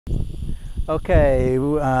Okay,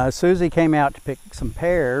 Susie came out to pick some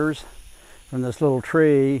pears from this little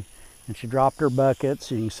tree, and she dropped her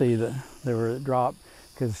buckets. You can see that they were dropped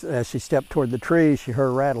because as she stepped toward the tree, she heard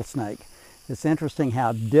a rattlesnake. It's interesting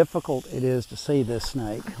how difficult it is to see this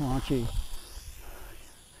snake. Why don't you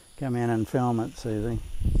come in and film it, Susie?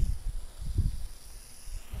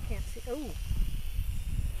 I can't see. Oh.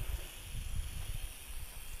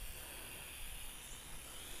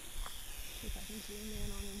 See if I can zoom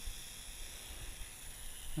in on him.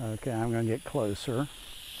 Okay, I'm going to get closer.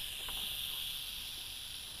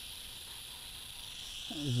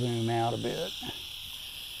 Zoom out a bit.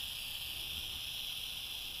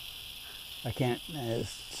 I can't, it's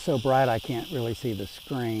so bright I can't really see the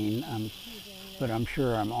screen, but I'm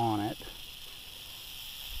sure I'm on it.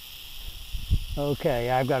 Okay,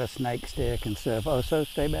 I've got a snake stick and stuff. Oh, so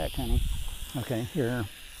stay back, honey. Okay, here.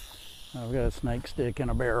 I've got a snake stick in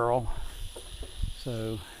a barrel.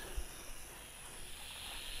 So,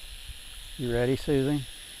 you ready, Susie?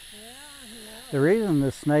 The reason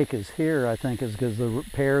this snake is here, I think, is because the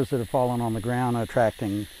pears that have fallen on the ground are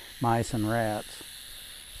attracting mice and rats.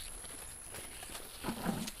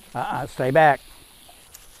 Stay back.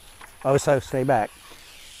 Oh, so stay back.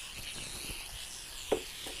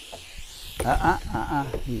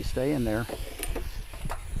 You stay in there.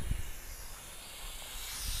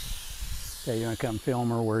 Okay, you want to come film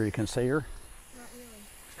her where you can see her? Not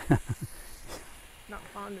really. Not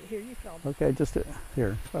fond of it. Here, you film. Okay, just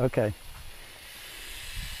here. Okay.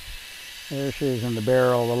 There she is in the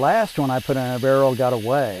barrel. The last one I put in a barrel got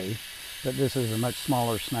away, but this is a much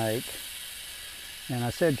smaller snake. And I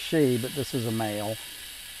said she, but this is a male,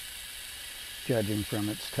 judging from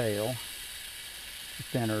its tail. A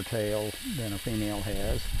thinner tail than a female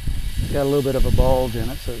has. It's got a little bit of a bulge in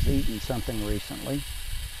it, so it's eaten something recently.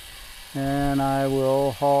 And I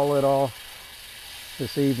will haul it off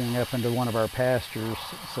this evening up into one of our pastures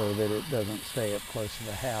so that it doesn't stay up close to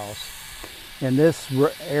the house. In this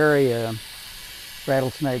area,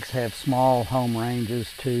 rattlesnakes have small home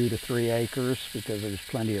ranges, 2 to 3 acres, because there's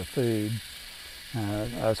plenty of food.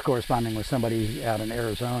 I was corresponding with somebody out in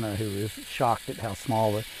Arizona who was shocked at how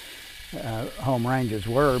small the home ranges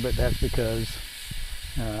were, but that's because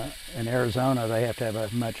in Arizona they have to have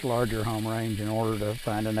a much larger home range in order to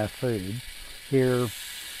find enough food. Here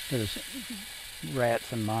there's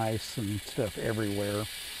rats and mice and stuff everywhere.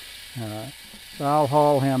 So I'll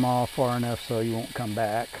haul him off far enough so he won't come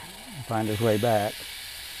back and find his way back.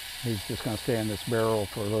 He's just going to stay in this barrel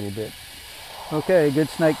for a little bit. Okay, good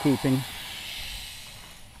snake keeping.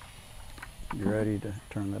 You ready to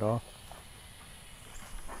turn that off?